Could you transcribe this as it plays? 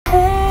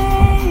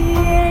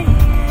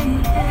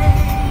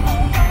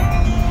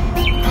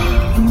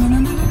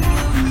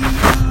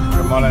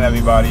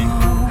everybody.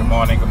 Good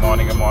morning.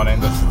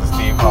 This is the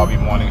Steve Harvey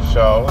Morning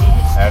Show.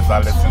 As I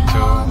usually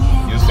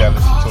I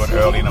listen to it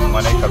early in the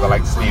morning because I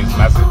like Steve's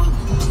message.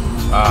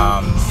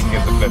 He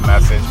gives a good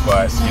message,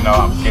 but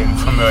I'm getting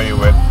familiar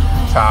with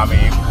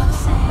Tommy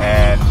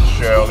and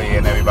Shirley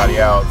and everybody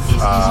else.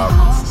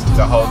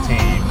 The whole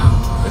team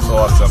is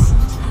awesome.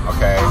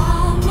 Okay.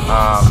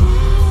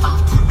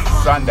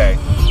 Sunday,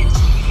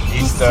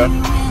 Easter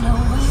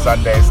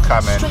Sunday's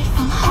coming.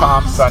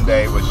 Palm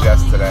Sunday was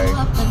yesterday,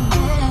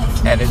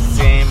 and it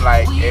seemed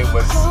like it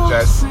was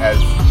just as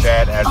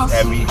dead as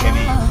any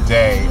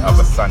day of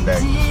a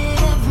Sunday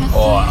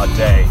or a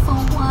day.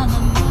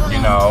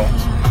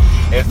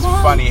 It's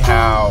funny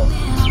how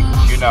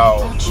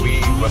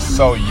we were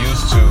so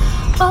used to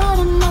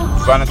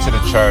running to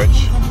the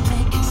church,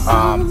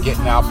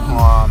 getting our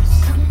palms,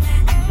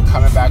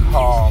 coming back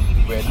home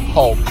with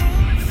hope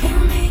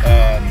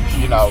and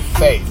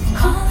faith.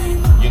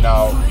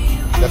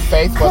 The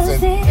faith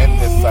wasn't in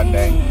this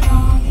Sunday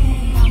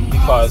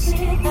because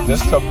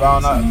this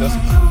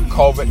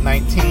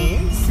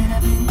COVID-19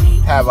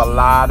 have a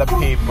lot of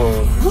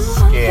people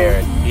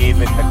scared,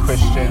 even the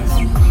Christians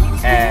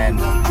and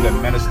the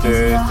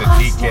ministers, the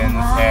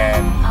deacons,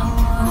 and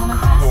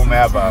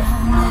whomever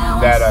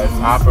that is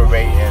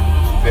operating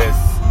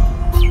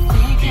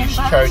these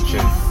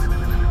churches,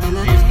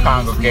 these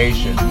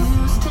congregations.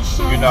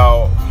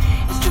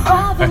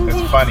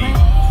 It's funny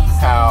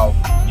how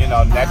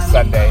next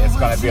Sunday is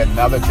going to be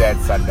another dead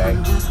Sunday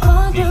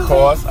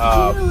because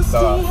of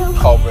the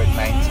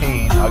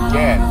COVID-19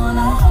 again,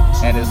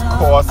 and it's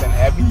causing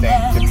everything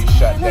to be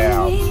shut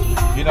down.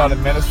 The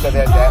minister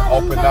that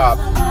opened up,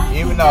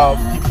 even though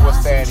people were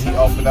saying he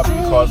opened up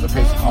because of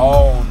his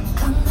own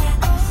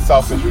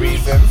selfish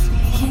reasons,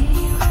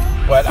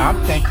 but I'm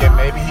thinking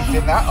maybe he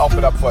did not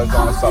open up for his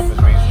own selfish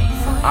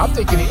reasons. I'm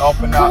thinking he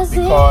opened up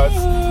because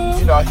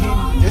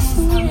this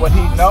is what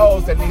he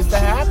knows that needs to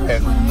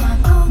happen.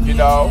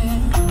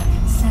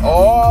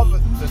 All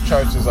the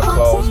churches are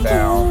closed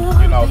down.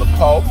 The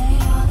Pope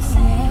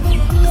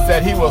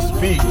said he will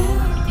speak.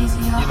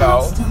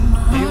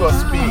 He will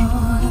speak,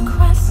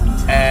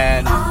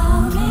 and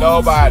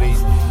nobody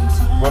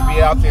will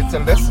be out there to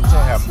listen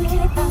to him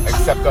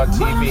except on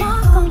TV.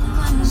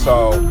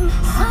 So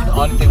the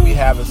only thing we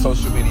have is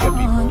social media,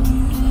 people.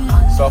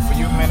 So for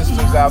you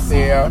ministers out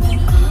there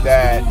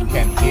that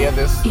can hear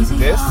this,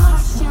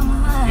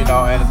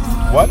 and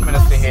one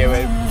minister hear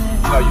it,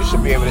 you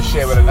should be able to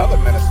share with another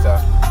minister.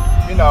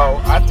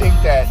 I think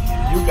that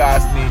you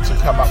guys need to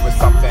come up with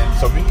something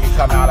so we can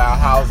come out our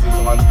houses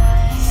on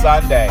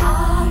Sunday,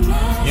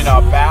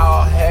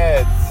 bow our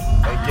heads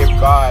and give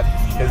God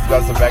his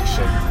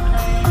resurrection,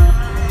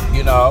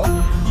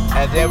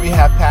 and then we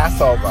have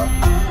Passover.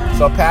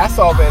 So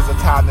Passover is a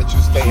time that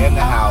you stay in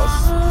the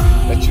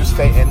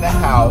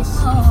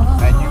house,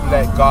 and you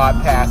let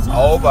God pass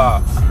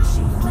over.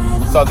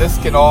 So this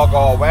can all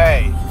go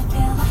away.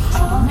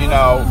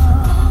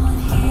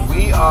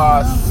 We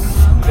are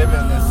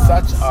living in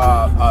such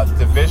a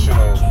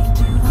divisional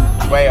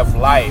way of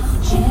life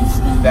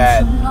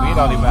that we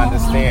don't even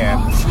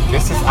understand.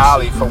 This is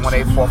Ali from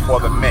 1844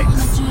 The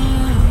Mix.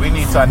 We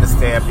need to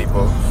understand,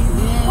 people.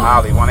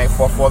 Ali,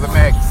 1844 The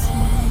Mix.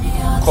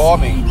 Call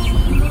me.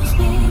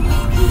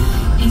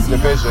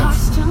 Division.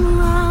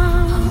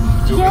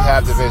 Do we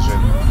have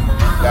division?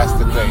 That's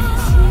the thing.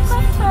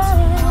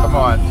 Come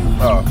on.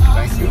 Oh,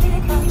 thank you.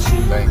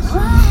 Thanks.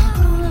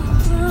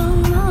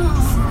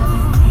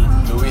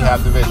 Do we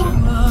have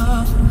division?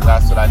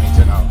 That's what I need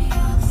to know.